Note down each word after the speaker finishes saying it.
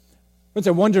Friends,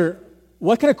 I wonder,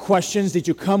 what kind of questions did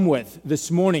you come with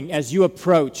this morning as you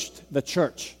approached the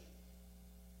church?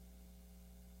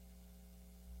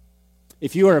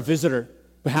 If you are a visitor,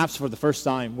 perhaps for the first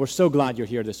time, we're so glad you're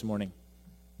here this morning.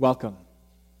 Welcome.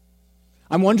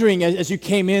 I'm wondering, as you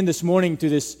came in this morning to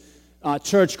this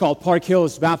church called Park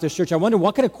Hills Baptist Church, I wonder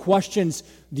what kind of questions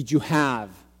did you have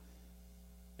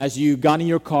as you got in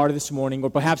your car this morning, or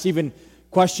perhaps even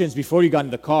questions before you got in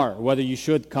the car, whether you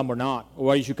should come or not, or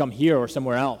whether you should come here or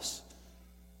somewhere else.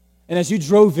 And as you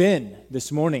drove in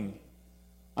this morning,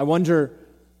 I wonder,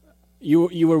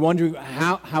 you were wondering,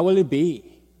 how will it be?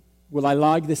 Will I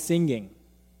like the singing?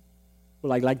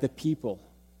 Will I like the people?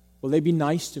 Will they be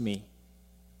nice to me?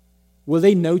 Will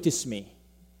they notice me?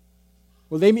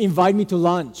 Will they invite me to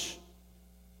lunch?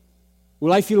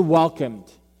 Will I feel welcomed?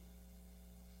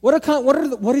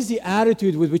 What is the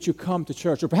attitude with which you come to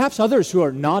church? Or perhaps others who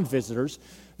are not visitors,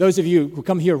 those of you who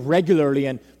come here regularly,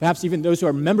 and perhaps even those who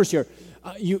are members here,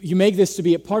 you make this to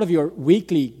be a part of your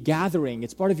weekly gathering.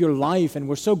 It's part of your life, and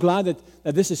we're so glad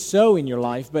that this is so in your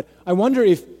life. But I wonder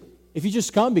if you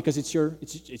just come because it's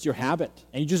your habit,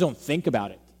 and you just don't think about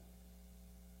it.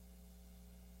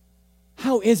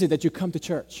 How is it that you come to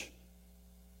church?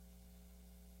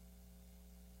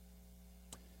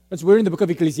 Friends, we're in the book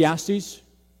of Ecclesiastes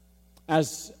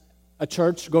as a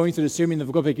church going through the series in the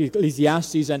book of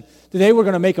Ecclesiastes, and today we're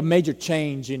going to make a major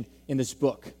change in this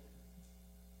book.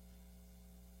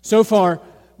 So far,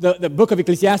 the book of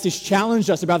Ecclesiastes challenged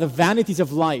us about the vanities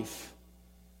of life.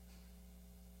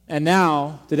 And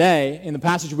now, today, in the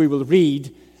passage we will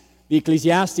read, the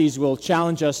Ecclesiastes will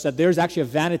challenge us that there's actually a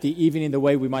vanity even in the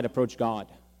way we might approach God,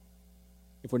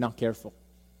 if we're not careful.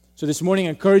 So this morning, I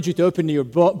encourage you to open your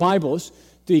Bibles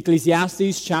to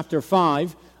Ecclesiastes chapter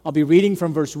 5. I'll be reading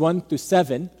from verse 1 to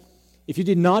 7. If you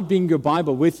did not bring your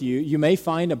Bible with you, you may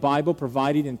find a Bible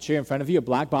provided in the chair in front of you, a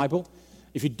black Bible.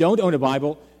 If you don't own a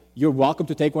Bible, you're welcome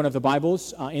to take one of the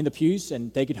Bibles in the pews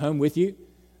and take it home with you.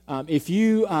 If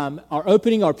you are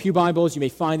opening our pew Bibles, you may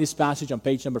find this passage on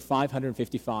page number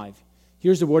 555.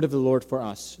 Here's the word of the Lord for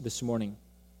us this morning.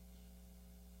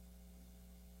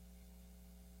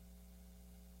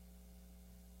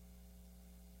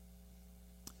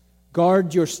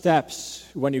 Guard your steps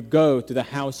when you go to the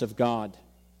house of God.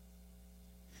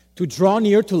 To draw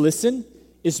near to listen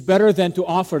is better than to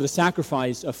offer the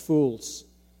sacrifice of fools,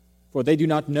 for they do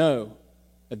not know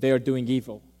that they are doing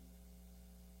evil.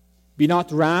 Be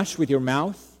not rash with your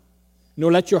mouth,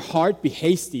 nor let your heart be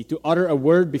hasty to utter a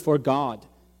word before God.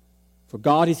 For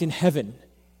God is in heaven,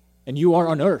 and you are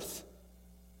on earth.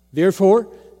 Therefore,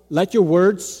 let your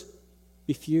words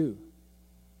be few.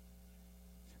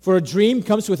 For a dream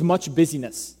comes with much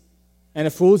busyness, and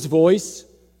a fool's voice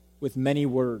with many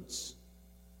words.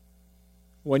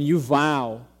 When you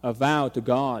vow a vow to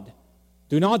God,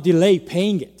 do not delay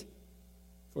paying it,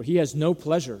 for he has no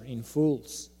pleasure in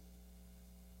fools.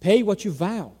 Pay what you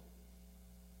vow.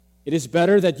 It is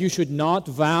better that you should not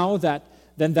vow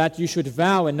than that you should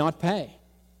vow and not pay.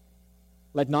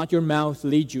 Let not your mouth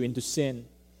lead you into sin,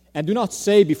 and do not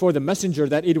say before the messenger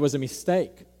that it was a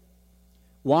mistake.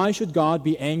 Why should God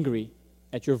be angry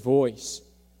at your voice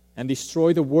and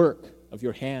destroy the work of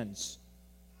your hands?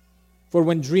 For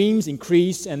when dreams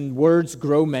increase and words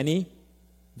grow many,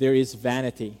 there is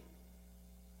vanity.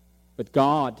 But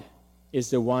God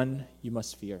is the one you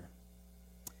must fear.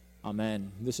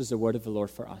 Amen. This is the word of the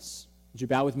Lord for us. Would you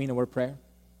bow with me in a word of prayer?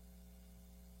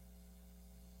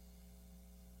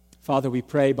 Father, we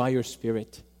pray by your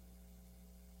Spirit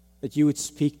that you would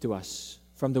speak to us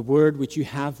from the word which you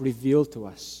have revealed to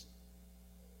us.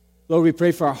 Lord, we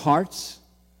pray for our hearts.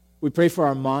 We pray for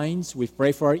our minds. We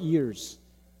pray for our ears.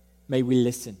 May we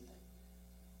listen.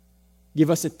 Give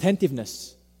us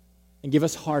attentiveness and give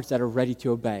us hearts that are ready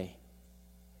to obey.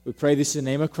 We pray this in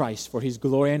the name of Christ for his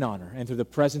glory and honor and through the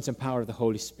presence and power of the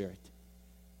Holy Spirit.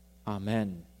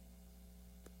 Amen.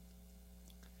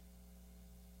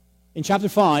 In chapter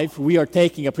 5, we are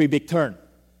taking a pretty big turn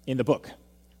in the book. I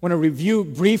want to review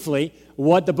briefly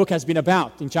what the book has been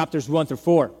about in chapters 1 through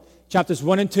 4. Chapters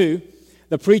 1 and 2,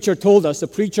 the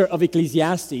preacher of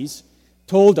Ecclesiastes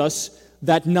told us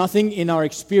that nothing in our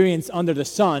experience under the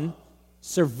sun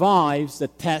survives the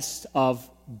test of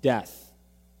death.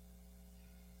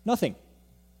 Nothing.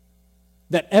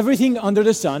 That everything under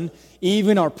the sun,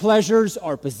 even our pleasures,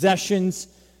 our possessions,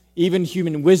 even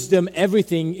human wisdom,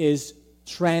 everything is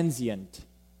transient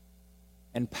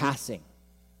and passing.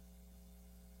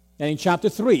 And in chapter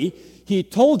 3, he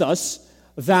told us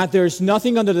that there's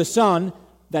nothing under the sun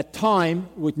that time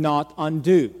would not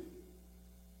undo.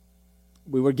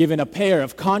 We were given a pair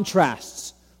of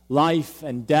contrasts, life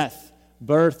and death,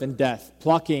 birth and death,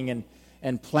 plucking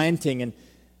and planting and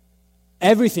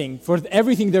everything. For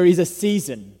everything there is a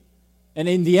season. And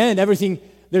in the end,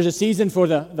 there's a season for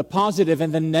the positive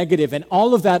and the negative, and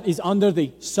all of that is under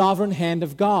the sovereign hand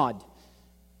of God.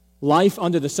 Life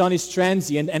under the sun is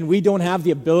transient, and we don't have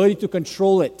the ability to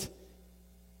control it.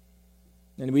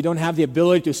 And we don't have the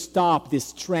ability to stop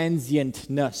this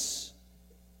transientness.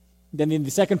 Then in the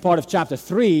second part of chapter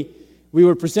 3, we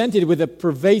were presented with the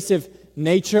pervasive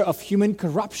nature of human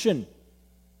corruption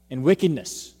and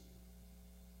wickedness,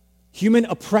 human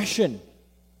oppression,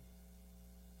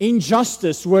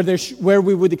 injustice where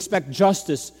we would expect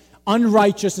justice,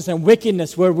 unrighteousness and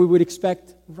wickedness where we would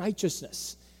expect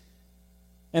righteousness.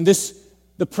 And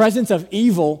the presence of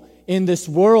evil in this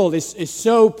world is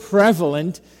so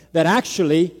prevalent that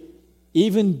actually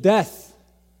even death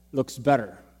looks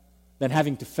better than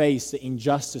having to face the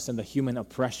injustice and the human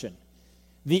oppression.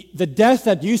 The death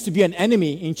that used to be an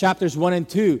enemy in chapters 1 and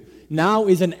 2 now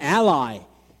is an ally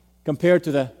compared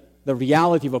to the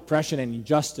reality of oppression and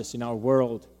injustice in our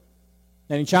world.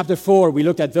 And in chapter 4, we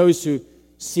looked at those who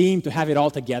seem to have it all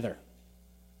together.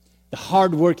 The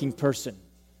hardworking person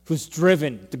who's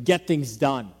driven to get things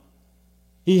done.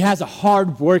 He has a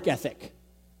hard work ethic.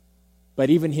 But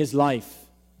even his life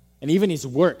and even his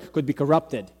work could be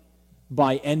corrupted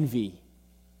by envy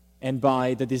and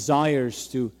by the desires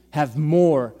to have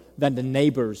more than the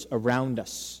neighbors around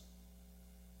us.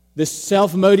 The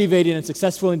self-motivated and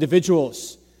successful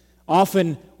individuals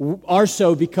often are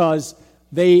so because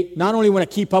they not only want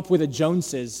to keep up with the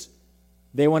Joneses,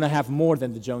 they want to have more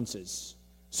than the Joneses.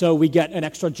 So we get an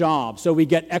extra job, so we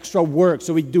get extra work,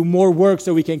 so we do more work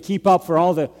so we can keep up for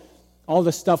all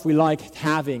the stuff we like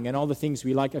having and all the things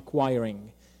we like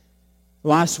acquiring.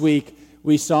 Last week,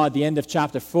 we saw at the end of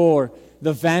chapter 4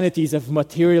 the vanities of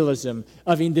materialism,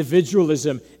 of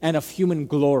individualism, and of human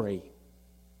glory.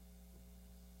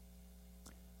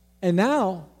 And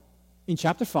now, in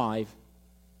chapter 5,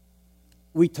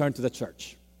 we turn to the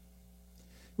church.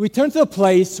 We turn to a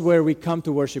place where we come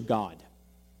to worship God.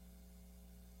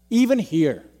 Even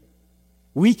here,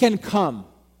 we can come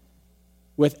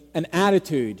with an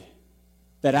attitude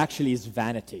that actually is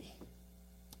vanity.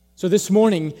 So this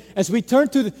morning, as we turn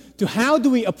to how do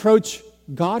we approach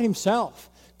God Himself,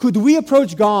 could we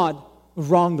approach God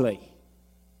wrongly?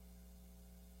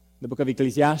 The book of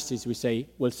Ecclesiastes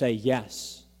will say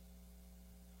yes.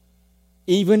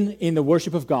 Even in the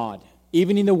worship of God,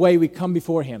 even in the way we come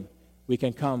before Him, we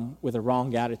can come with a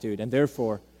wrong attitude and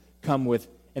therefore come with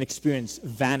and experience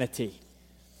vanity.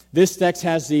 This text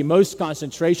has the most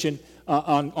concentration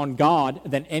on God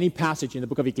than any passage in the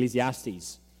book of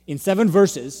Ecclesiastes. In 7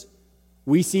 verses,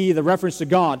 we see the reference to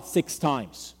God 6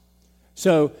 times.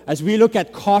 So as we look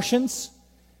at cautions,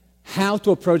 how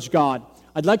to approach God,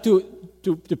 I'd like to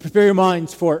prepare your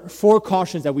minds for 4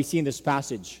 cautions that we see in this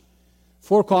passage.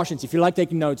 4 cautions. If you like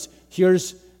taking notes,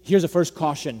 here's the first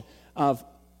caution of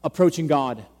approaching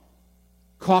God.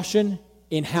 Caution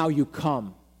in how you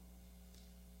come.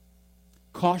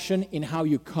 Caution in how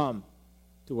you come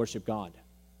to worship God.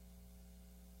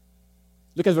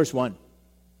 Look at verse 1.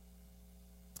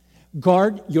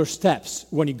 Guard your steps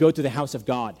when you go to the house of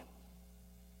God.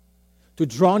 To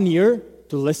draw near,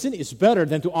 to listen, is better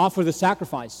than to offer the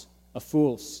sacrifice of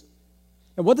fools.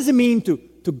 And what does it mean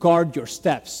to guard your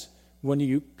steps when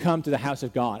you come to the house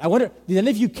of God? I wonder, did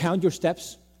any of you count your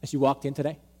steps as you walked in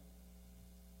today?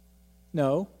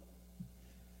 No.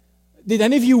 Did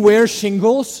any of you wear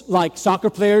shingles like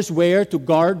soccer players wear to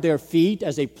guard their feet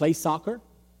as they play soccer?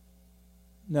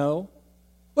 No.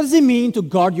 What does it mean to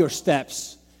guard your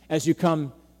steps as you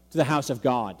come to the house of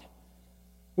God?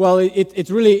 Well,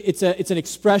 it's an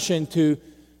expression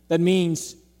that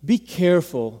means be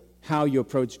careful how you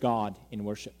approach God in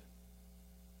worship.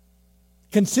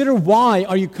 Consider why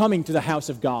are you coming to the house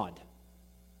of God.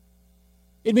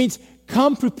 It means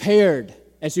come prepared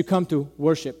as you come to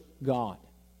worship God.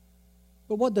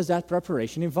 But what does that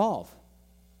preparation involve?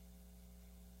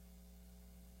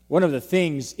 One of the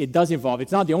things it does involve,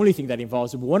 it's not the only thing that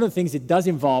involves, but one of the things it does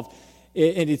involve,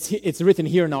 and it's written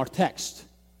here in our text,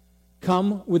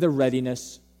 come with a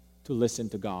readiness to listen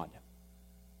to God.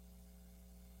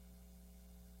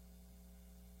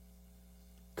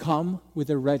 Come with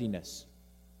a readiness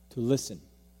to listen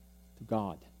to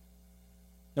God.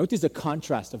 Notice the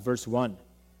contrast of verse 1.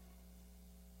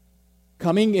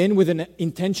 Coming in with an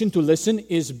intention to listen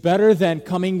is better than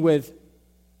coming with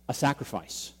a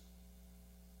sacrifice.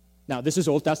 Now, this is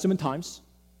Old Testament times.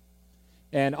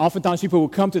 And oftentimes people will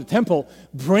come to the temple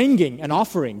bringing an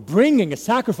offering, bringing a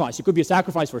sacrifice. It could be a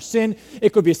sacrifice for sin.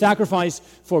 It could be a sacrifice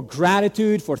for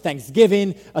gratitude, for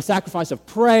thanksgiving, a sacrifice of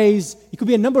praise. It could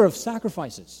be a number of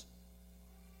sacrifices.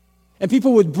 And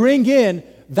people would bring in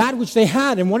that which they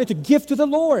had and wanted to give to the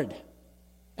Lord.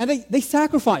 And they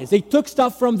sacrificed. They took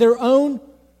stuff from their own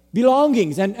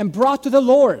belongings and brought to the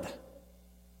Lord.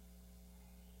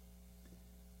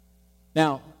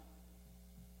 Now,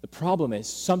 the problem is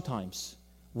sometimes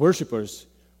worshipers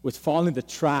would fall in the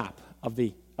trap of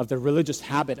the religious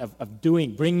habit of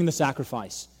bringing the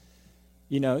sacrifice.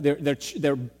 You know,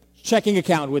 their checking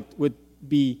account would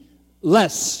be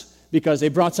less because they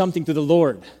brought something to the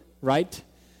Lord, right?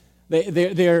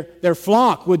 Their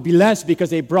flock would be less because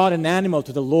they brought an animal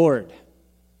to the Lord.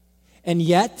 And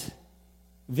yet,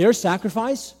 their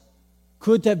sacrifice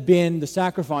could have been the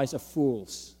sacrifice of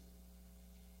fools.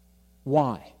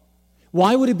 Why?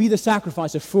 Why would it be the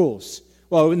sacrifice of fools?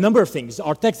 Well, a number of things.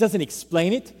 Our text doesn't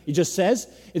explain it. It just says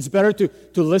it's better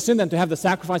to listen than to have the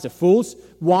sacrifice of fools.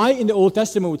 Why in the Old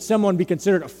Testament would someone be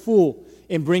considered a fool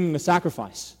in bringing a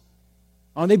sacrifice?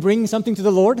 Aren't they bringing something to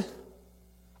the Lord?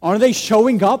 Aren't they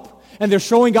showing up? And they're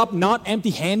showing up not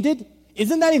empty-handed?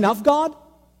 Isn't that enough, God?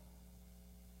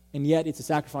 And yet it's a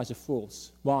sacrifice of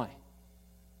fools. Why?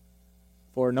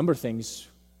 For a number of things.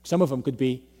 Some of them could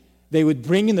be they would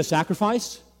bring in the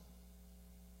sacrifice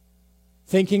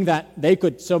thinking that they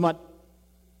could somewhat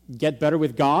get better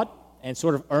with God and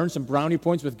sort of earn some brownie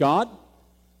points with God.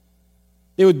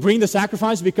 They would bring the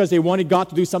sacrifice because they wanted God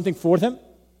to do something for them.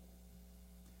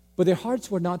 But their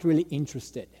hearts were not really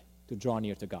interested to draw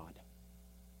near to God.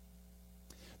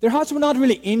 Their hearts were not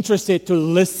really interested to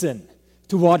listen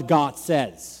to what God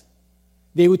says.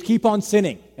 They would keep on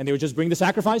sinning, and they would just bring the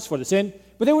sacrifice for the sin,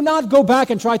 but they would not go back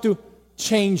and try to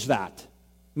change that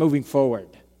moving forward.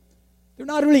 They're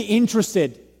not really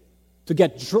interested to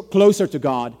get closer to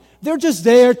God. They're just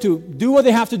there to do what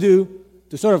they have to do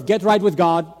to sort of get right with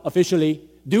God officially,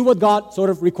 do what God sort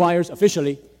of requires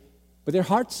officially, but their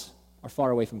hearts are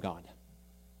far away from God.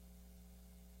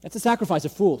 That's a sacrifice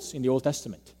of fools in the Old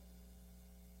Testament.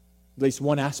 At least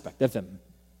one aspect of them.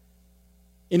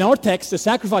 In our text, the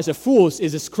sacrifice of fools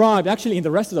is described actually in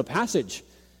the rest of the passage.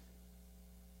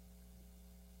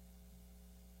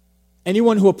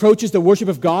 Anyone who approaches the worship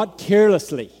of God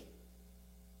carelessly,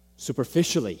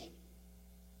 superficially,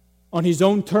 on his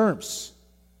own terms,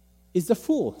 is the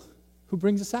fool who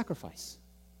brings a sacrifice.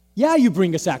 Yeah, you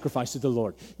bring a sacrifice to the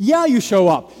Lord. Yeah, you show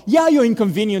up. Yeah, you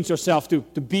inconvenience yourself to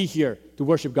be here to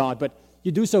worship God, but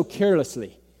you do so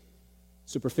carelessly,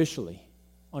 superficially,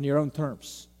 on your own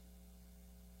terms.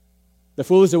 The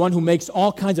fool is the one who makes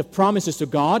all kinds of promises to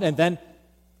God and then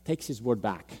takes his word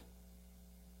back.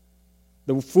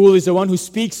 The fool is the one who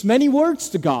speaks many words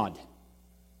to God,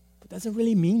 but doesn't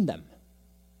really mean them.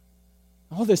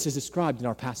 All this is described in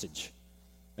our passage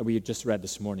that we just read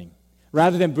this morning.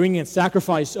 Rather than bringing a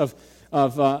sacrifice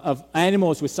of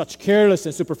animals with such careless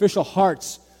and superficial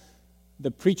hearts,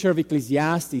 the preacher of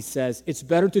Ecclesiastes says, it's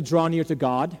better to draw near to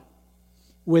God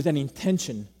with an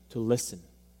intention to listen.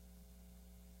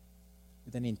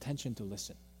 With an intention to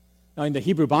listen. Now, in the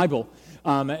Hebrew Bible,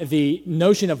 the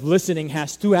notion of listening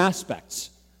has two aspects.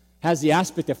 It has the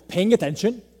aspect of paying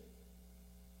attention,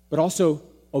 but also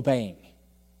obeying.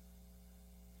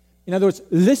 In other words,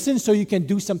 listen so you can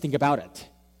do something about it.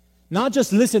 Not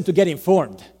just listen to get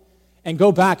informed and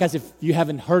go back as if you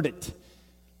haven't heard it.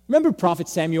 Remember Prophet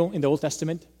Samuel in the Old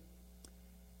Testament?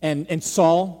 And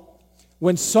Saul?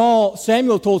 When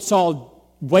Samuel told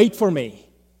Saul, wait for me.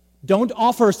 Don't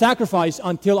offer a sacrifice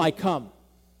until I come.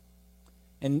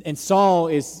 And Saul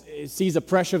sees the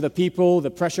pressure of the people, the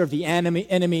pressure of the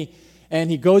enemy, and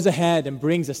he goes ahead and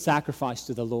brings a sacrifice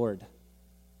to the Lord.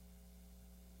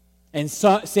 And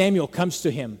Samuel comes to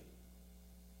him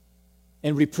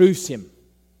and reproves him,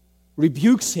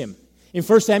 rebukes him. In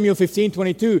 1 Samuel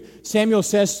 15:22, Samuel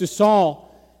says to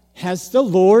Saul, has the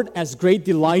Lord as great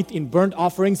delight in burnt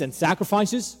offerings and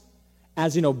sacrifices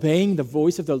as in obeying the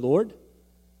voice of the Lord?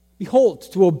 Behold,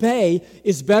 to obey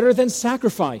is better than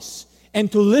sacrifice,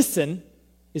 and to listen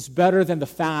is better than the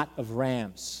fat of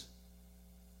rams.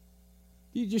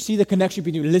 Did you see the connection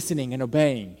between listening and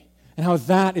obeying, and how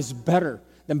that is better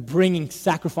than bringing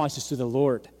sacrifices to the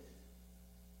Lord?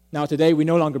 Now today we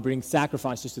no longer bring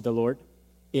sacrifices to the Lord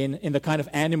in the kind of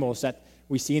animals that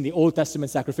we see in the Old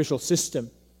Testament sacrificial system.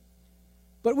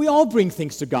 But we all bring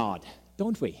things to God,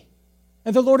 don't we?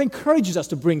 And the Lord encourages us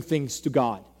to bring things to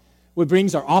God. We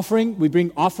bring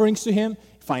offerings to Him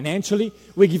financially.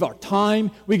 We give our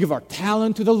time. We give our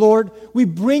talent to the Lord. We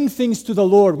bring things to the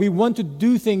Lord. We want to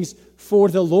do things for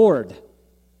the Lord.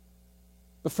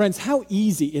 But friends, how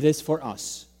easy it is for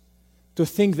us to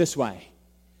think this way.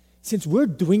 Since we're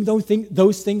doing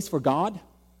those things for God,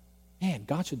 man,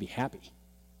 God should be happy.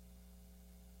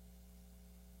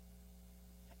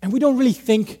 And we don't really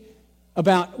think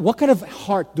about what kind of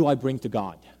heart do I bring to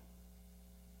God.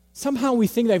 Somehow we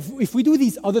think that if we do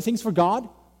these other things for God,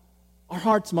 our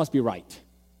hearts must be right.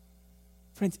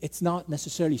 Friends, it's not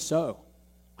necessarily so.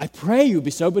 I pray you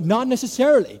be so, but not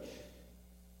necessarily.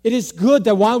 It is good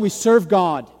that while we serve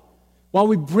God, while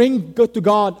we bring to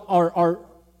God our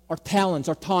talents,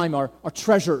 our time, our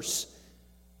treasures,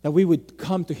 that we would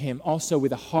come to Him also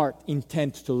with a heart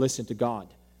intent to listen to God.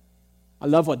 I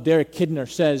love what Derek Kidner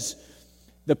says.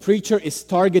 The preacher is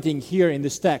targeting here in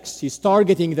this text. He's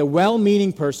targeting the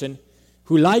well-meaning person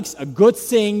who likes a good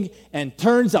sing and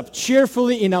turns up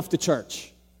cheerfully enough to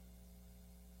church,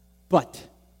 but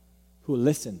who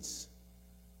listens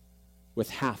with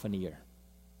half an ear.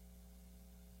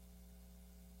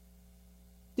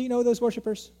 Do you know those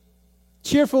worshipers?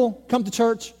 Cheerful, come to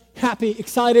church, happy,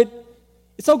 excited.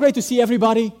 It's so great to see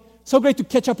everybody, so great to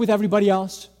catch up with everybody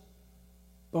else.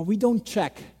 But we don't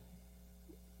check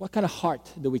what kind of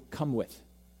heart do we come with.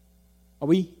 Are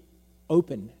we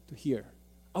open to hear?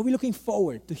 Are we looking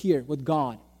forward to hear what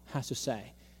God has to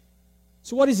say?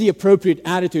 So what is the appropriate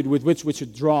attitude with which we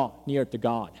should draw near to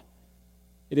God?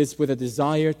 It is with a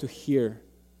desire to hear,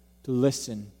 to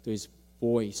listen to His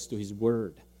voice, to His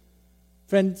word.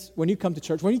 Friends, when you come to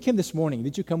church, when you came this morning,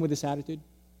 did you come with this attitude?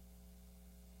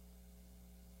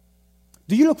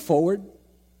 Do you look forward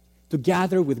to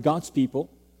gather with God's people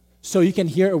so you can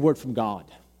hear a word from God?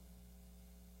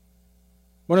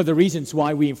 One of the reasons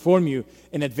why we inform you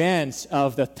in advance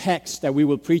of the text that we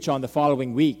will preach on the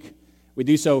following week. We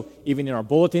do so even in our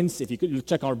bulletins. If you could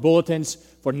check our bulletins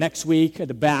for next week, at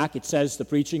the back it says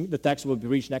the text will be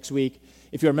preached next week.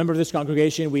 If you're a member of this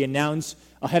congregation, we announce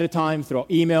ahead of time through our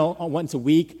email once a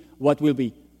week what will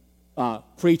be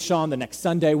preached on the next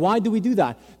Sunday. Why do we do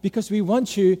that? Because we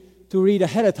want you to read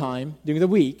ahead of time during the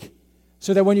week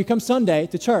so that when you come Sunday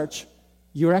to church,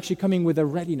 you're actually coming with a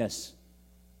readiness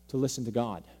to listen to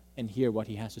God and hear what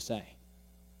He has to say.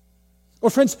 Or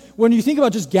friends, when you think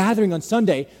about just gathering on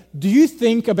Sunday, do you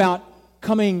think about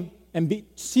coming and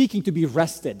seeking to be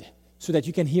rested so that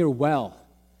you can hear well,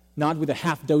 not with a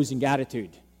half-dozing attitude?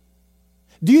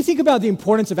 Do you think about the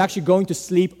importance of actually going to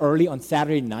sleep early on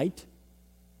Saturday night?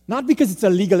 Not because it's a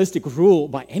legalistic rule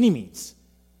by any means,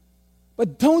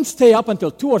 but don't stay up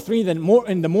until 2 or 3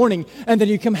 in the morning and then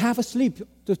you come half asleep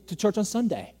to church on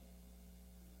Sunday.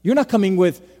 You're not coming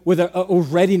with a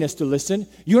readiness to listen.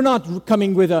 You're not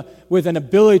coming with an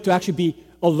ability to actually be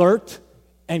alert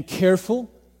and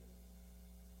careful.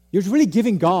 You're really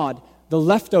giving God the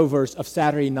leftovers of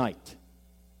Saturday night.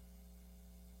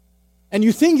 And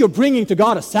you think you're bringing to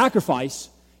God a sacrifice.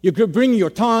 You're bringing your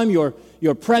time, your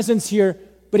presence here,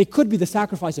 but it could be the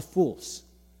sacrifice of fools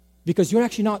because you're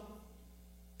actually not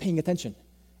paying attention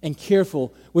and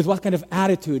careful with what kind of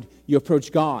attitude you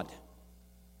approach God.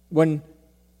 When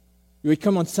you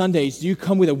come on Sundays, do you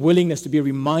come with a willingness to be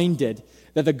reminded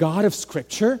that the God of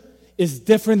Scripture is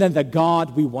different than the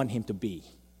God we want Him to be?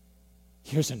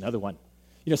 Here's another one.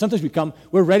 Sometimes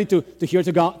we're ready to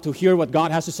hear what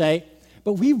God has to say,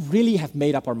 but we really have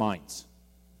made up our minds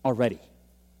already.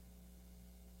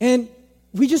 And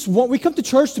we come to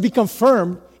church to be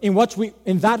confirmed in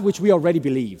that which we already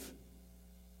believe.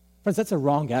 Friends, that's a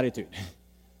wrong attitude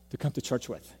to come to church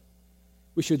with.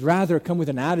 We should rather come with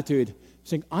an attitude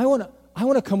saying, I want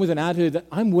to come with an attitude that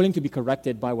I'm willing to be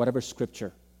corrected by whatever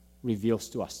Scripture reveals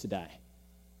to us today.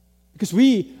 Because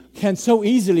we can so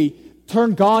easily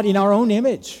turn God in our own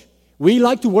image. We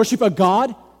like to worship a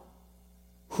God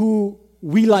who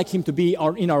we like Him to be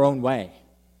in our own way.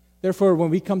 Therefore, when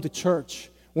we come to church,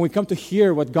 when we come to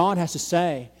hear what God has to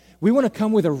say, we want to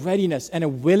come with a readiness and a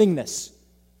willingness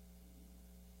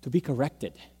to be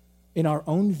corrected in our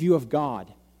own view of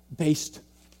God based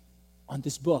on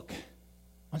this book,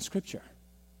 on Scripture.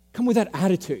 Come with that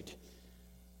attitude.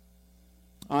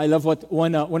 I love what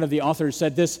one of the authors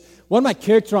said this. One might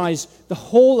characterize the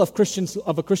whole of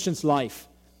a Christian's life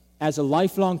as a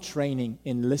lifelong training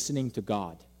in listening to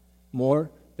God more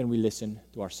than we listen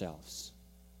to ourselves.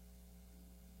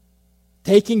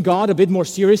 Taking God a bit more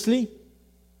seriously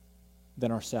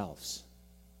than ourselves.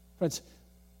 Friends,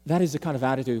 that is the kind of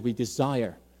attitude we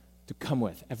desire to come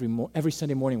with every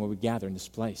Sunday morning when we gather in this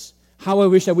place. How I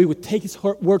wish that we would take His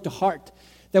word to heart,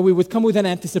 that we would come with an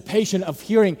anticipation of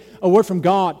hearing a word from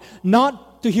God,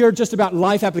 not to hear just about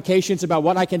life applications, about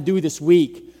what I can do this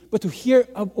week, but to hear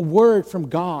a word from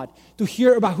God, to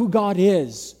hear about who God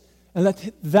is, and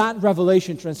let that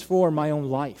revelation transform my own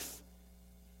life.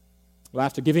 Well,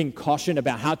 after giving caution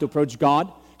about how to approach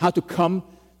God, how to come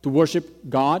to worship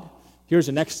God, here's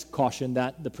the next caution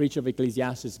that the preacher of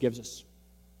Ecclesiastes gives us.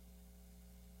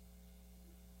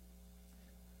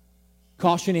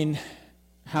 Caution in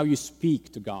how you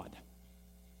speak to God.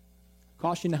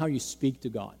 Caution how you speak to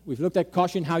God. We've looked at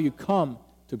caution how you come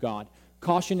to God.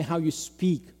 Caution how you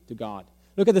speak to God.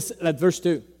 Look at this at verse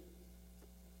 2.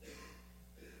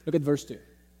 Look at verse 2.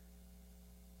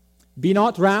 Be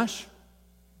not rash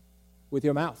with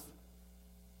your mouth,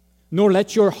 nor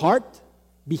let your heart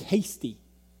be hasty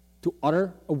to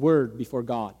utter a word before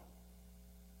God.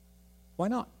 Why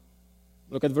not?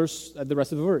 Look at the rest of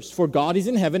the verse. For God is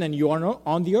in heaven and you are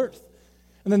on the earth.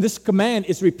 And then this command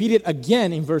is repeated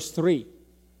again in verse 3.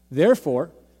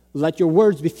 Therefore, let your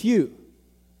words be few.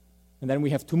 And then we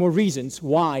have two more reasons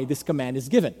why this command is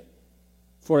given.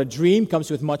 For a dream comes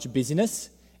with much busyness,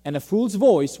 and a fool's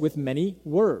voice with many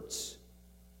words.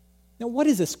 Now, what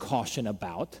is this caution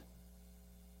about?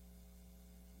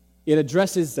 It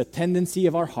addresses the tendency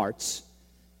of our hearts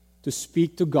to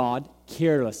speak to God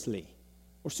carelessly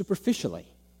or superficially.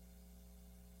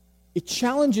 It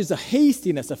challenges a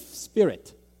hastiness of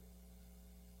spirit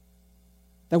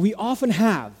that we often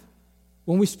have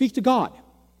when we speak to God.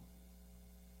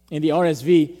 In the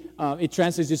RSV, it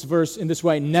translates this verse in this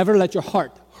way: never let your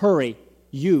heart hurry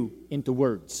you into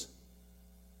words.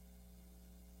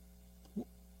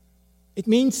 It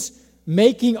means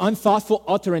making unthoughtful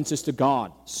utterances to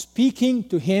God, speaking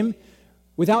to Him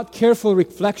without careful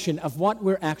reflection of what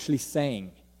we're actually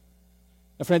saying.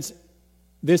 Now, friends,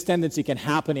 this tendency can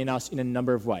happen in us in a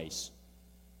number of ways.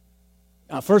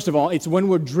 First of all, it's when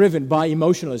we're driven by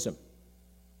emotionalism,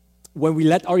 when we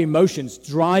let our emotions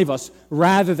drive us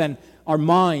rather than our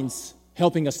minds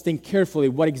helping us think carefully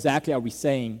what exactly are we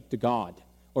saying to God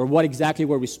or what exactly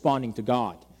we're responding to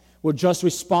God. We're just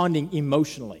responding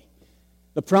emotionally.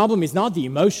 The problem is not the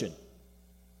emotion,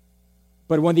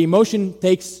 but when the emotion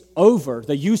takes over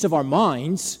the use of our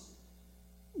minds,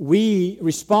 we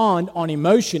respond on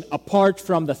emotion apart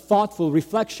from the thoughtful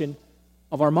reflection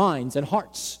of our minds and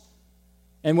hearts.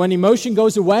 And when emotion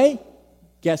goes away,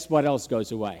 guess what else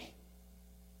goes away?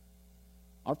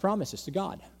 Our promises to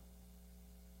God.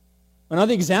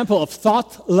 Another example of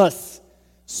thoughtless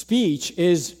speech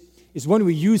is when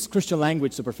we use Christian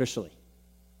language superficially.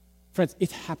 Friends,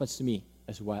 it happens to me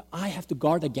as well. I have to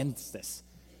guard against this.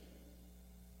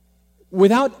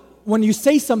 When you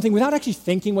say something without actually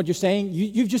thinking what you're saying,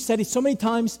 you've just said it so many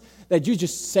times that you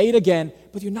just say it again,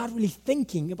 but you're not really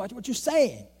thinking about what you're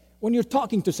saying when you're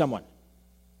talking to someone.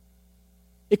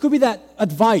 It could be that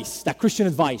advice, that Christian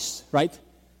advice, right?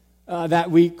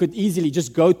 That we could easily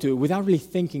just go to without really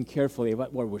thinking carefully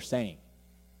about what we're saying.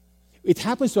 It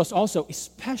happens to us also,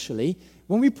 especially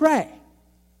when we pray.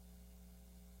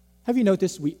 Have you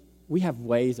noticed we have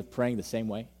ways of praying the same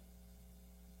way?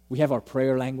 We have our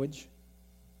prayer language.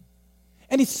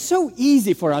 And it's so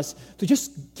easy for us to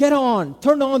just turn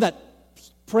on that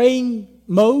praying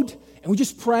mode, and we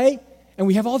just pray, and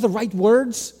we have all the right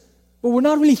words, but we're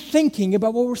not really thinking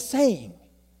about what we're saying.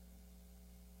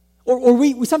 Or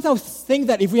we sometimes think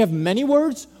that if we have many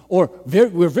words, or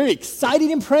we're very excited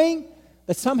in praying,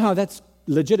 that somehow that's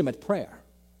legitimate prayer.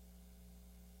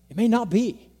 It may not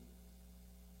be.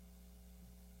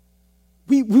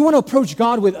 We want to approach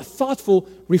God with a thoughtful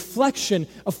reflection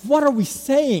of what are we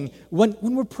saying when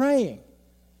we're praying.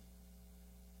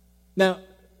 Now,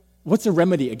 what's the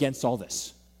remedy against all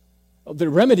this? The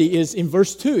remedy is in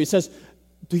verse 2. It says,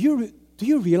 do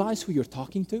you realize who you're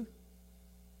talking to?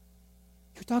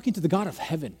 You're talking to the God of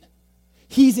heaven.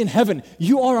 He's in heaven.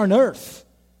 You are on earth.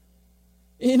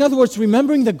 In other words,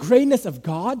 remembering the greatness of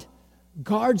God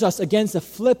guards us against a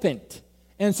flippant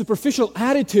and superficial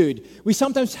attitude we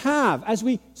sometimes have as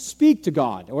we speak to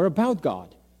God or about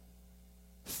God.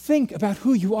 Think about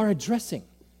who you are addressing.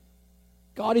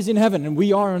 God is in heaven and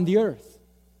we are on the earth.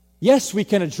 Yes, we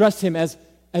can address Him as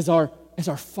our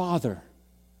Father,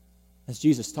 as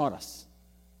Jesus taught us.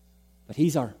 But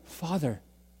He's our Father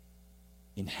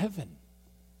in heaven.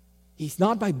 He's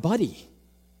not my buddy.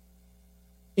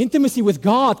 Intimacy with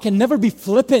God can never be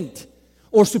flippant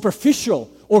or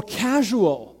superficial or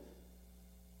casual.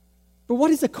 But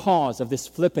what is the cause of this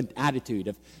flippant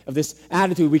attitude, of this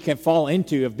attitude we can fall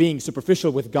into of being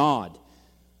superficial with God?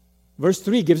 Verse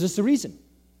 3 gives us the reason.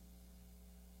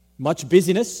 Much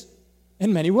busyness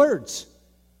and many words.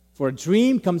 For a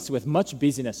dream comes with much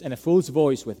busyness and a fool's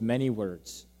voice with many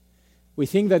words. We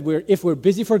think that if we're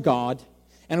busy for God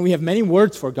and we have many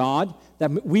words for God,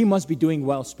 that we must be doing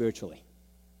well spiritually.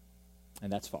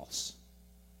 And that's false.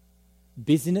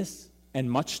 Busyness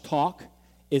and much talk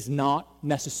is not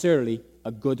necessarily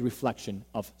a good reflection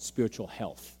of spiritual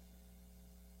health.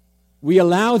 We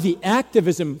allow the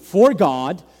activism for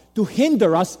God to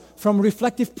hinder us from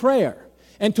reflective prayer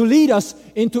and to lead us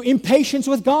into impatience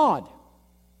with God.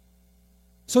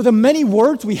 So the many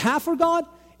words we have for God,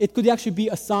 it could actually be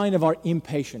a sign of our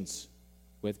impatience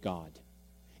with God.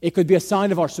 It could be a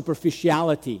sign of our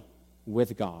superficiality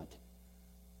with God.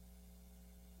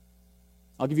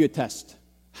 I'll give you a test.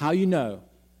 How you know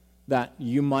that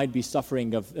you might be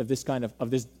suffering of this kind of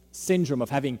this syndrome of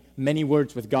having many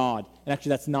words with God. And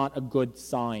actually, that's not a good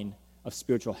sign of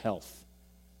spiritual health.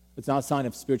 It's not a sign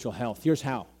of spiritual health. Here's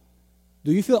how.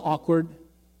 Do you feel awkward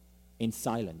in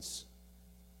silence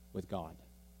with God?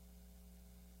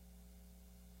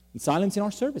 In silence in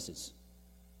our services.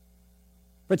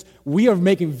 Friends, we are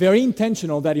making very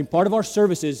intentional that in part of our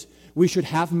services, we should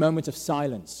have moments of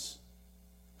silence.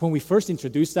 When we first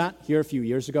introduced that here a few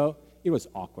years ago, it was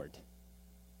awkward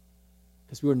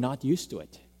because we were not used to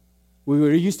it. We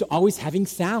were used to always having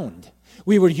sound.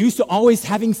 We were used to always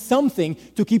having something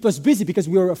to keep us busy because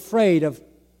we were afraid of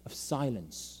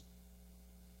silence.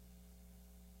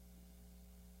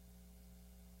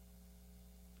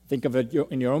 Think of it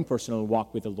in your own personal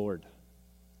walk with the Lord.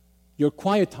 Your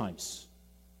quiet times.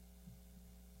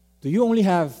 Do you only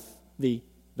have the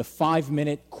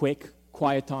 5-minute quick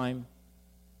quiet time,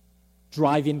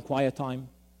 drive-in quiet time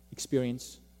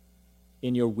experience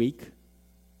in your week?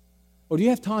 Or do you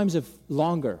have times of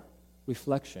longer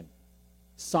reflection,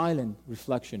 silent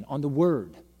reflection on the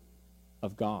Word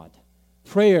of God?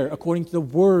 Prayer according to the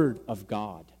Word of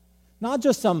God. Not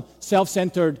just some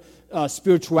self-centered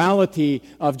spirituality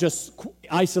of just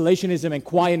isolationism and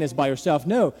quietness by yourself.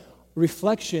 No,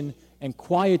 reflection and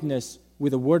quietness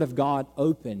with the Word of God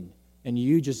open and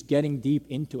you just getting deep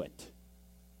into it.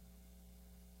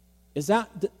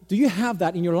 Do you have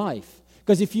that in your life?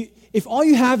 Because if all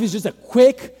you have is just a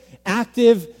quick,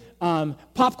 active,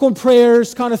 popcorn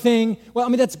prayers kind of thing, well, I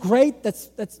mean, that's great.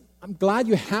 I'm glad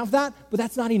you have that, but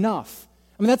that's not enough.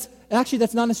 I mean,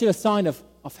 that's not necessarily a sign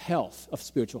of health, of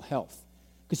spiritual health.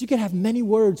 Because you can have many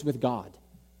words with God.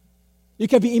 You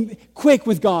can be quick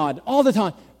with God all the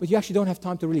time, but you actually don't have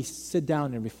time to really sit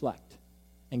down and reflect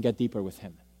and get deeper with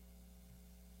Him.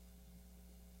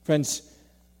 Friends,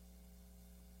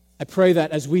 I pray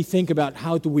that as we think about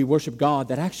how do we worship God,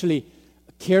 that actually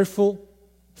a careful,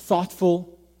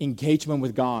 thoughtful engagement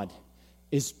with God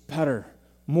is better,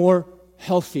 more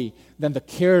healthy than the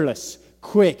careless,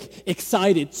 quick,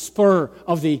 excited spur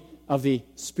of the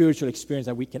spiritual experience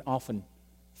that we can often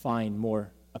find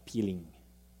more appealing.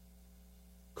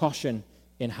 Caution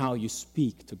in how you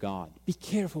speak to God. Be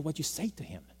careful what you say to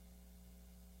Him.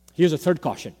 Here's a third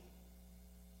caution.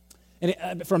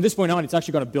 And from this point on, it's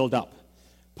actually going to build up.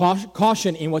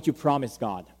 Caution in what you promise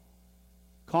God.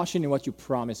 Caution in what you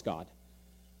promise God.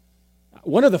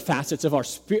 One of the facets of our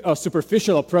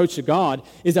superficial approach to God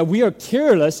is that we are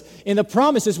careless in the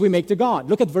promises we make to God.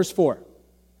 Look at verse 4.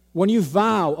 When you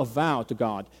vow a vow to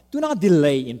God, do not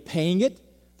delay in paying it,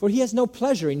 for He has no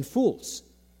pleasure in fools.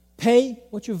 Pay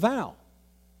what you vow.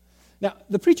 Now,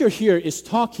 the preacher here is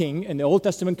talking in the Old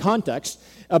Testament context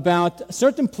about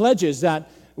certain pledges that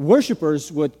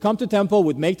worshipers would come to temple,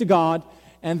 would make to God,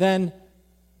 and then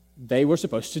they were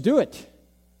supposed to do it.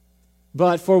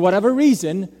 But for whatever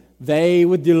reason, they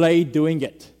would delay doing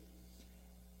it.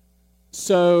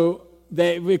 So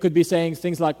we could be saying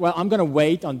things like, well, I'm going to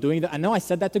wait on doing that. I know I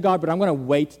said that to God, but I'm going to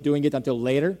wait doing it until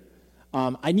later.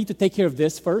 I need to take care of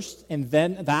this first, and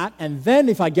then that, and then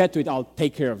if I get to it, I'll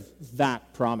take care of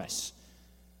that promise.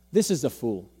 This is a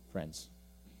fool, friends.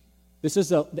 This is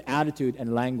the attitude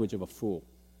and language of a fool.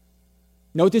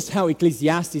 Notice how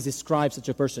Ecclesiastes describes such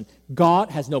a person.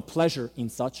 God has no pleasure in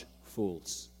such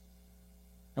fools.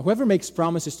 Now, whoever makes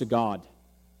promises to God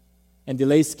and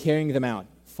delays carrying them out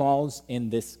falls in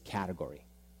this category.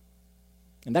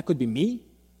 And that could be me,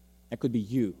 that could be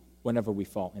you, whenever we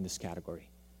fall in this category.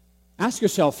 Ask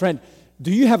yourself, friend,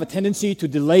 do you have a tendency to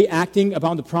delay acting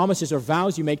upon the promises or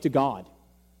vows you make to God?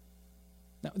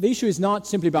 Now, the issue is not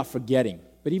simply about forgetting,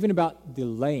 but even about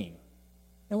delaying.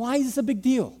 Now, why is this a big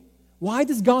deal? Why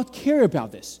does God care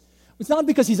about this? It's not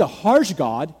because He's a harsh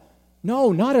God.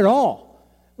 No, not at all.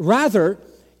 Rather,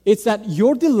 it's that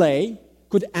your delay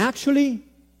could actually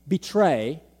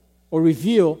betray or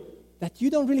reveal that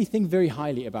you don't really think very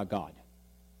highly about God.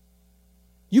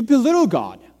 You belittle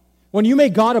God. When you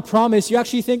make God a promise, you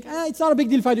actually think, it's not a big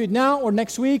deal if I do it now or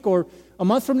next week or a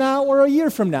month from now or a year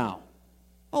from now.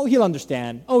 Oh, He'll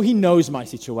understand. Oh, He knows my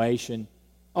situation.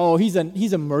 Oh, He's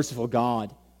a merciful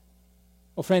God.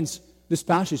 Oh, friends, this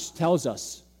passage tells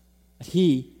us that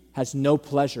He has no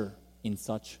pleasure in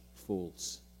such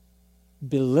fools.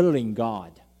 Belittling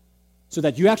God so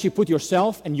that you actually put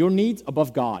yourself and your needs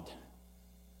above God.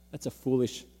 That's a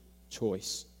foolish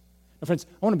choice. Now, friends,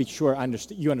 I want to be sure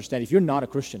you understand. If you're not a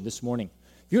Christian this morning,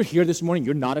 if you're here this morning,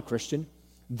 you're not a Christian,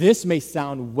 this may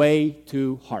sound way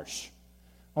too harsh.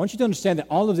 I want you to understand that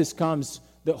all of this comes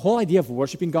the whole idea of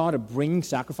worshiping God, of bringing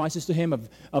sacrifices to Him,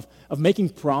 of making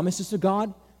promises to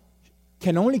God,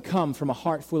 can only come from a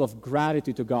heart full of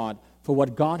gratitude to God for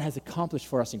what God has accomplished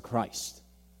for us in Christ.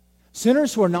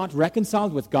 Sinners who are not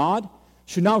reconciled with God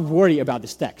should not worry about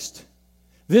this text.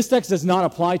 This text does not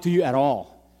apply to you at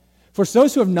all. For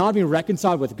those who have not been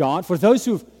reconciled with God, for those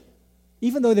who,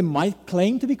 even though they might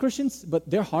claim to be Christians, but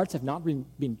their hearts have not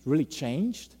been really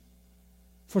changed,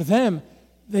 for them,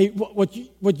 what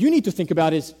you need to think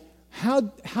about is,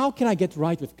 how can I get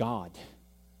right with God?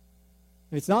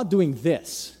 And it's not doing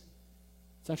this.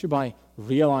 It's actually by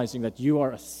realizing that you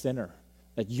are a sinner,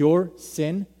 that your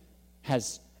sin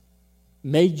has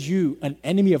made you an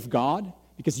enemy of God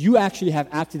because you actually have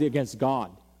acted against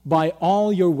God by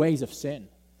all your ways of sin.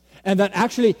 And that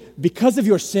actually, because of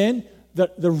your sin,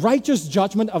 the righteous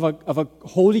judgment of a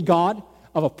holy God,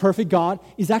 of a perfect God,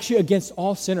 is actually against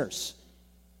all sinners.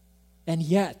 And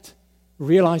yet,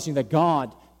 realizing that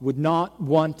God would not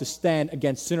want to stand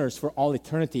against sinners for all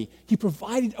eternity, He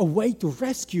provided a way to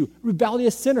rescue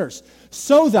rebellious sinners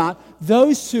so that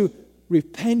those who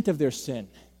repent of their sin,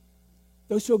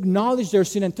 those who acknowledge their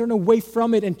sin and turn away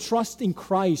from it and trust in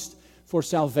Christ for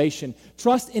salvation,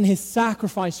 trust in His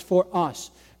sacrifice for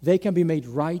us, they can be made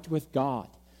right with God.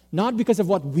 Not because of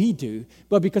what we do,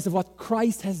 but because of what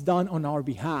Christ has done on our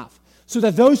behalf. So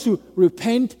that those who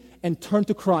repent and turn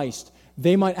to Christ,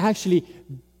 they might actually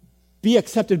be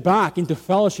accepted back into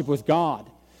fellowship with God.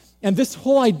 And this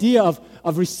whole idea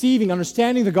of receiving,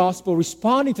 understanding the gospel,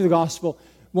 responding to the gospel,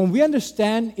 when we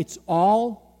understand it's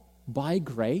all by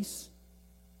grace,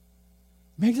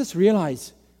 it makes us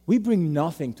realize we bring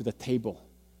nothing to the table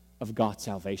of God's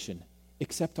salvation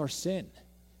except our sin,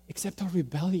 except our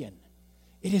rebellion.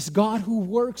 It is God who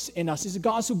works in us. It is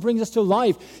God who brings us to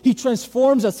life. He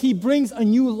transforms us. He brings a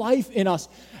new life in us.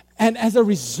 And as a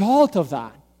result of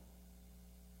that,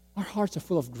 our hearts are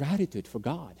full of gratitude for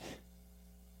God.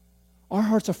 Our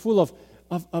hearts are full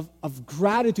of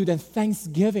gratitude and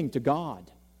thanksgiving to God.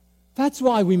 That's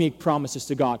why we make promises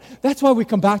to God. That's why we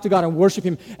come back to God and worship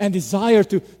Him and desire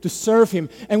to serve Him.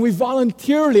 And we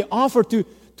voluntarily offer to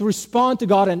respond to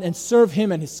God and serve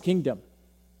Him and His kingdom.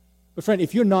 But friend,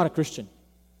 if you're not a Christian,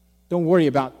 don't worry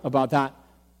about that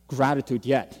gratitude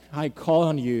yet. I call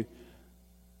on you,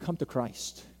 come to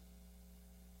Christ.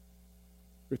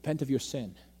 Repent of your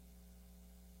sin.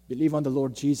 Believe on the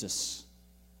Lord Jesus,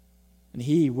 and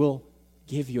He will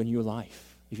give you a new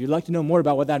life. If you'd like to know more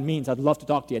about what that means, I'd love to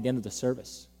talk to you at the end of the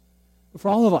service. But for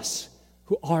all of us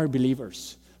who are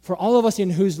believers, for all of us in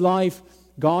whose life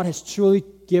God has truly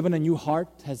given a new heart,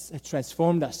 has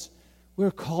transformed us,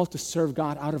 we're called to serve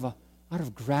God out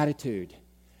of gratitude.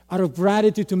 Out of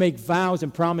gratitude to make vows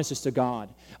and promises to God.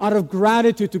 Out of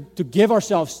gratitude to give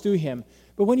ourselves to Him.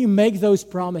 But when you make those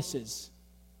promises,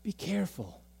 be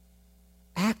careful.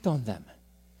 Act on them.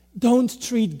 Don't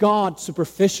treat God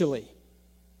superficially.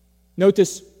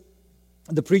 Notice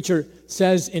the preacher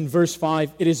says in verse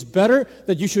 5, it is better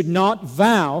that you should not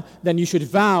vow than you should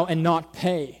vow and not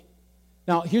pay.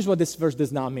 Now, here's what this verse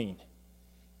does not mean.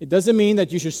 It doesn't mean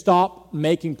that you should stop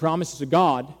making promises to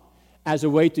God as a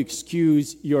way to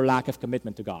excuse your lack of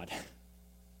commitment to God.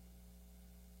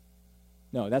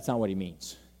 No, that's not what he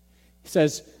means. He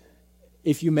says,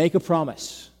 if you make a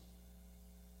promise,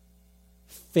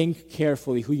 think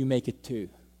carefully who you make it to.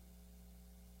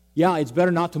 Yeah, it's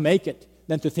better not to make it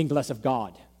than to think less of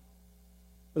God.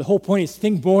 But the whole point is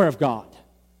think more of God.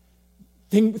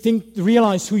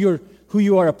 Realize who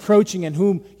you are approaching and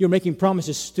whom you're making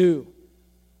promises to.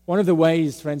 One of the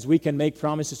ways, friends, we can make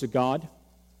promises to God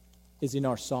is in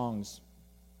our songs.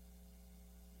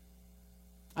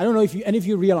 I don't know if any of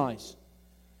you realize,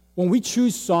 when we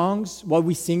choose songs while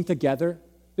we sing together,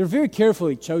 they're very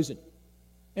carefully chosen.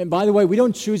 And by the way, we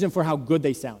don't choose them for how good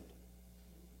they sound.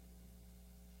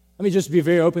 Let me just be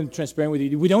very open and transparent with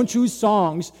you. We don't choose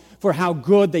songs for how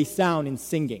good they sound in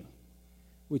singing.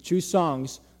 We choose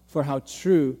songs for how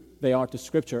true they are to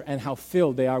Scripture and how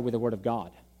filled they are with the Word of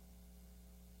God.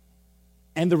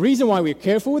 And the reason why we're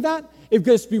careful with that is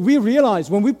because we realize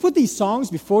when we put these songs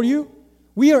before you,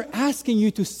 we are asking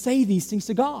you to say these things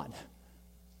to God.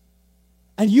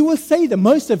 And you will say them.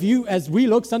 Most of you, as we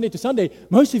look Sunday to Sunday,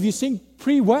 most of you sing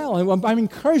pretty well. And I'm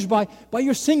encouraged by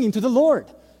your singing to the Lord.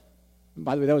 And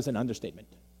by the way, that was an understatement.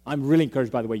 I'm really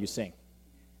encouraged by the way you sing.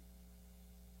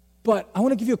 But I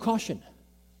want to give you a caution.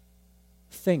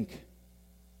 Think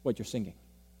what you're singing.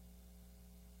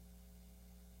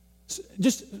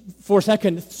 Just for a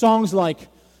second, songs like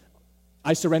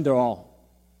I Surrender All.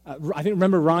 I think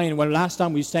remember Ryan, when last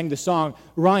time we sang the song,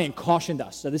 Ryan cautioned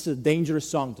us that this is a dangerous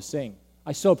song to sing.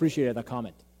 I so appreciated that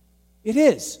comment. It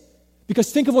is.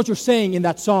 Because think of what you're saying in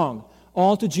that song.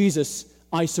 All to Jesus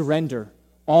I surrender.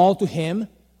 All to Him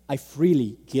I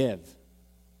freely give.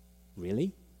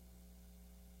 Really?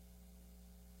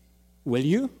 Will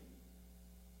you?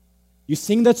 You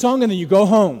sing that song and then you go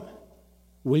home.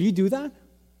 Will you do that?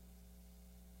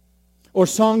 Or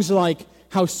songs like,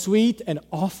 how sweet and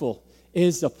awful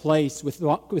is a place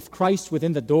with Christ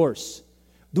within the doors.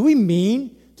 Do we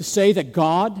mean to say that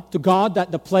God,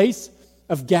 that the place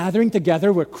of gathering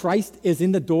together where Christ is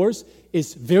in the doors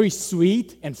is very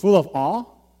sweet and full of awe?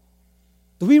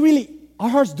 Do our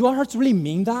hearts really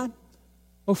mean that?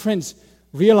 Oh, friends,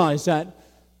 realize that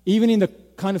even in the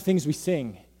kind of things we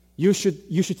sing, you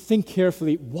should think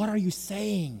carefully, what are you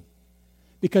saying?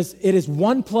 Because it is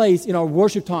one place in our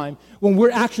worship time when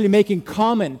we're actually making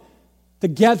common,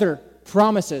 together,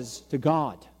 promises to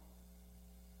God.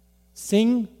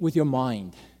 Sing with your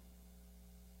mind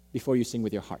before you sing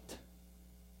with your heart.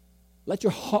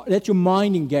 Let your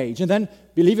mind engage. And then,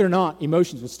 believe it or not,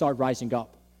 emotions will start rising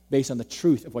up based on the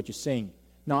truth of what you sing,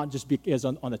 not just because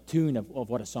on the tune of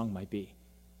what a song might be.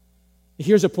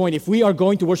 Here's a point. If we are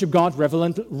going to worship God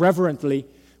reverently,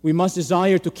 we must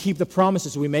desire to keep the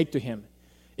promises we make to Him.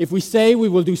 If we say we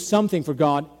will do something for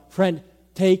God, friend,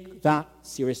 take that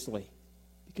seriously,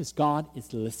 because God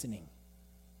is listening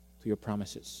to your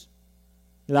promises.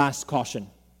 Last caution.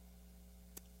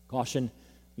 Caution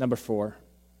number 4.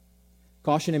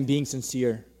 Caution in being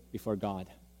sincere before God.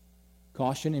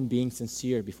 Caution in being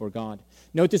sincere before God.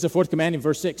 Notice the fourth command in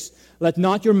verse 6. Let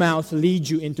not your mouth lead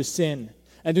you into sin,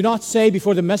 and do not say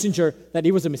before the messenger that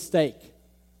it was a mistake.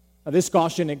 Now, this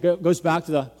caution, it goes back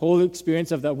to the whole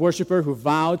experience of the worshiper who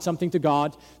vowed something to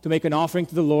God to make an offering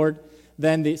to the Lord.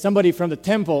 Then somebody from the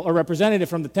temple, or representative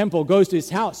from the temple, goes to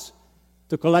his house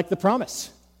to collect the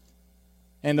promise.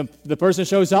 And the person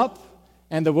shows up,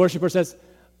 and the worshiper says,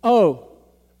 Oh,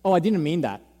 I didn't mean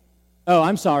that. Oh,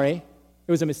 I'm sorry.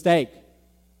 It was a mistake.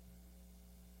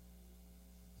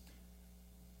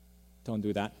 Don't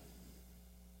do that.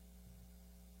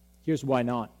 Here's why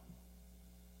not.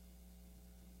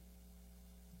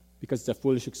 Because it's a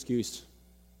foolish excuse.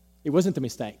 It wasn't a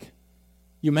mistake.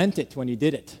 You meant it when you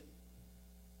did it.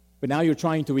 But now you're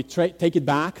trying to take it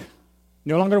back.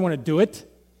 You no longer want to do it.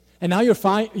 And now you're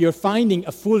finding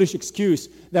a foolish excuse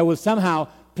that will somehow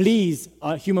please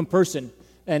a human person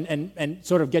and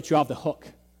sort of get you off the hook.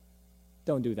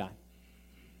 Don't do that.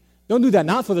 Don't do that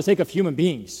not for the sake of human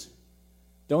beings.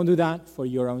 Don't do that for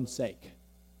your own sake.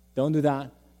 Don't do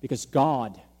that because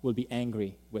God will be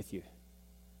angry with you.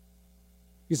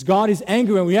 Because God is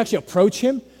angry when we actually approach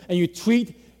Him and you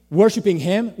treat worshiping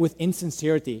Him with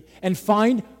insincerity and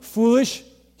find foolish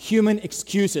human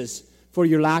excuses for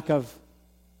your lack of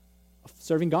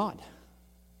serving God.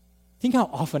 Think how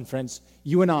often, friends,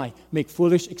 you and I make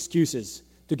foolish excuses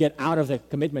to get out of the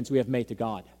commitments we have made to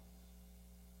God.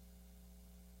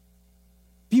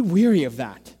 Be weary of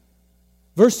that.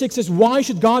 Verse 6 says, why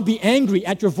should God be angry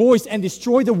at your voice and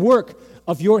destroy the work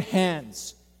of your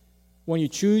hands? When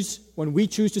we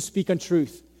choose to speak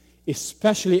untruth,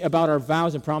 especially about our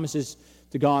vows and promises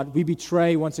to God, we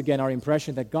betray once again our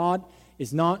impression that God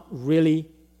is not really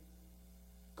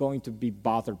going to be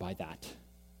bothered by that.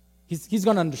 He's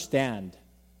going to understand.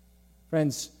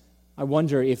 Friends, I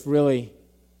wonder if we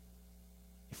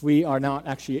are not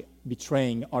actually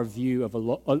betraying our view of a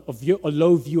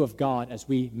low view of God as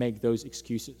we make those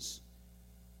excuses.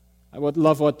 I would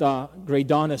love what Grey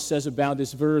Donna says about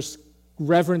this verse.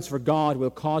 Reverence for God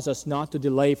will cause us not to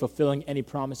delay fulfilling any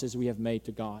promises we have made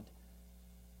to God.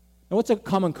 Now, what's a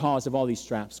common cause of all these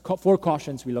traps? 4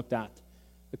 cautions we looked at.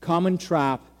 The common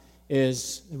trap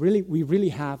is we really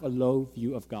have a low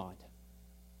view of God.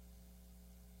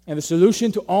 And the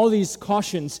solution to all these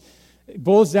cautions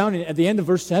boils down at the end of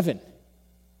verse 7.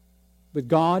 But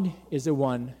God is the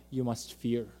one you must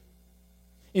fear.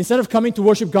 Instead of coming to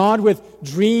worship God with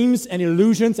dreams and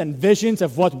illusions and visions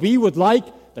of what we would like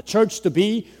the church to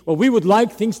be, what we would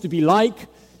like things to be like,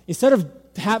 instead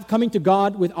of coming to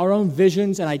God with our own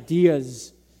visions and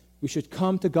ideas, we should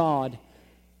come to God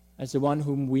as the one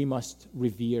whom we must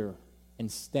revere and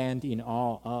stand in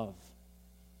awe of.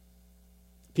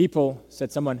 People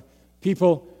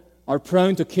are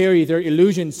prone to carry their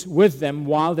illusions with them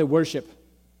while they worship,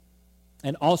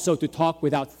 and also to talk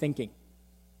without thinking.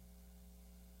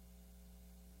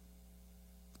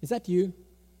 Is that you?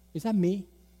 Is that me?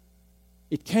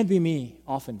 It can be me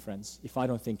often, friends, if I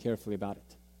don't think carefully about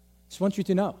it. Just want you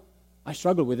to know, I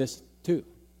struggle with this too.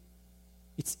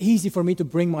 It's easy for me to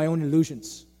bring my own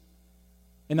illusions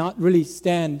and not really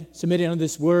stand submitted under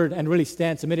this word and really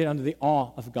stand submitted under the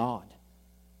awe of God.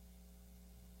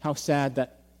 How sad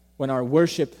that when our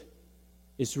worship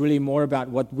is really more about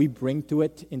what we bring to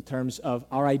it in terms of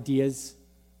our ideas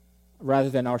rather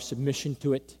than our submission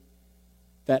to it.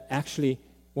 That actually,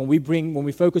 when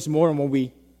we focus more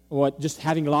on just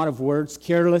having a lot of words,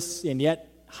 careless and yet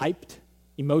hyped,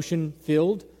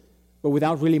 emotion-filled, but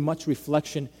without really much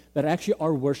reflection, that actually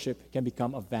our worship can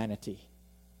become a vanity.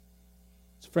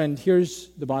 So friend, here's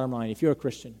the bottom line. If you're a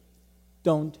Christian,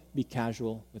 don't be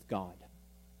casual with God.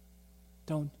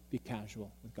 Don't be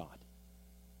casual with God.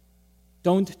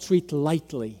 Don't treat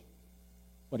lightly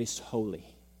what is holy.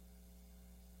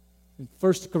 In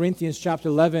 1 Corinthians chapter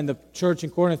 11, the church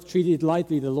in Corinth treated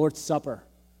lightly the Lord's Supper.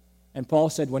 And Paul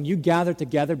said, when you gather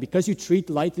together, because you treat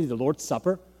lightly the Lord's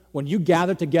Supper, when you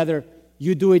gather together,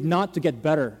 you do it not to get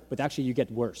better, but actually you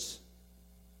get worse.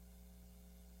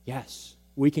 Yes,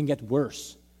 we can get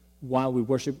worse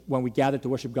when we gather to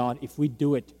worship God, if we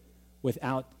do it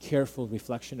without careful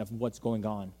reflection of what's going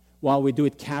on, while we do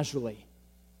it casually.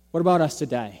 What about us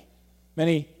today?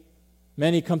 Many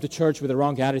come to church with the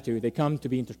wrong attitude. They come to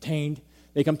be entertained.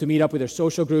 They come to meet up with their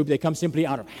social group. They come simply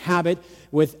out of habit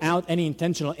without any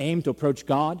intentional aim to approach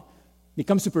God. They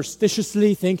come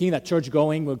superstitiously thinking that church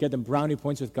going will get them brownie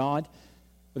points with God.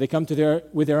 But they come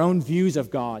with their own views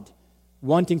of God,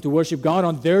 wanting to worship God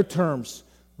on their terms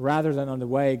rather than on the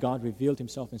way God revealed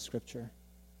himself in Scripture.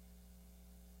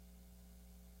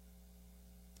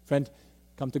 Friend,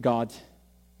 come to God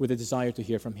with a desire to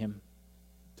hear from him,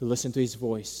 to listen to his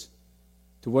voice,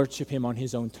 to worship him on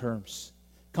his own terms.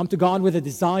 Come to God with a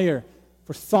desire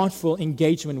for thoughtful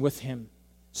engagement with him,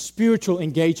 spiritual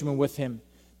engagement with him,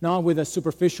 not with a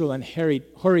superficial and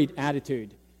hurried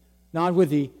attitude, not with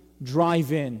the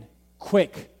drive-in,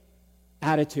 quick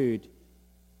attitude.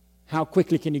 How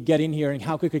quickly can you get in here and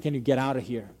how quickly can you get out of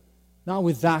here? Not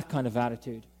with that kind of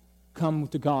attitude. Come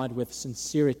to God with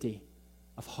sincerity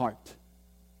of heart.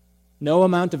 No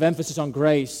amount of emphasis on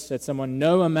grace, said someone,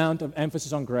 no amount of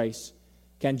emphasis on grace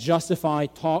can justify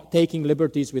taking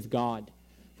liberties with God.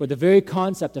 For the very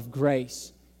concept of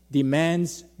grace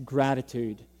demands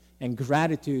gratitude, and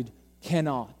gratitude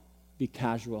cannot be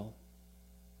casual.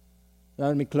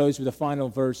 Let me close with a final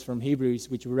verse from Hebrews,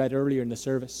 which we read earlier in the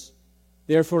service.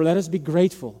 Therefore, let us be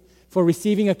grateful for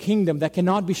receiving a kingdom that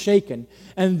cannot be shaken,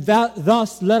 and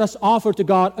thus let us offer to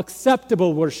God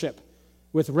acceptable worship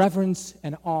with reverence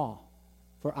and awe,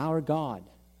 for our God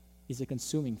is a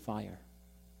consuming fire.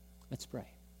 Let's pray.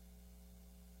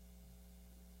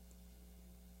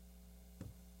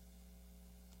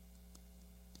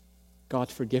 God,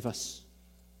 forgive us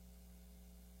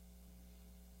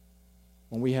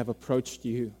when we have approached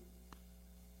you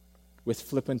with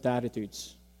flippant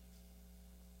attitudes,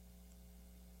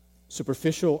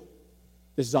 superficial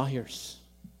desires.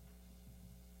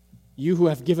 You who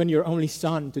have given your only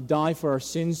Son to die for our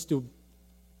sins, to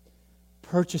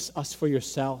purchase us for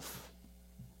yourself.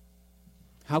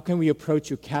 How can we approach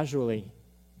you casually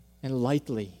and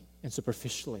lightly and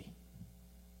superficially?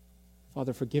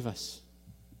 Father, forgive us.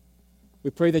 We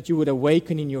pray that you would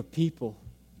awaken in your people,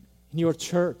 in your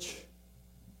church,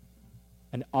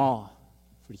 an awe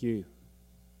for you,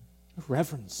 a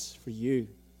reverence for you,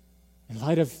 in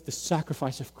light of the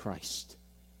sacrifice of Christ.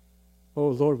 Oh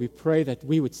Lord, we pray that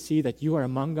we would see that you are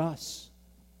among us.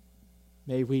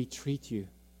 May we treat you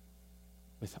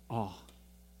with awe.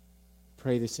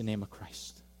 Pray this in the name of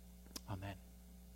Christ. Amen.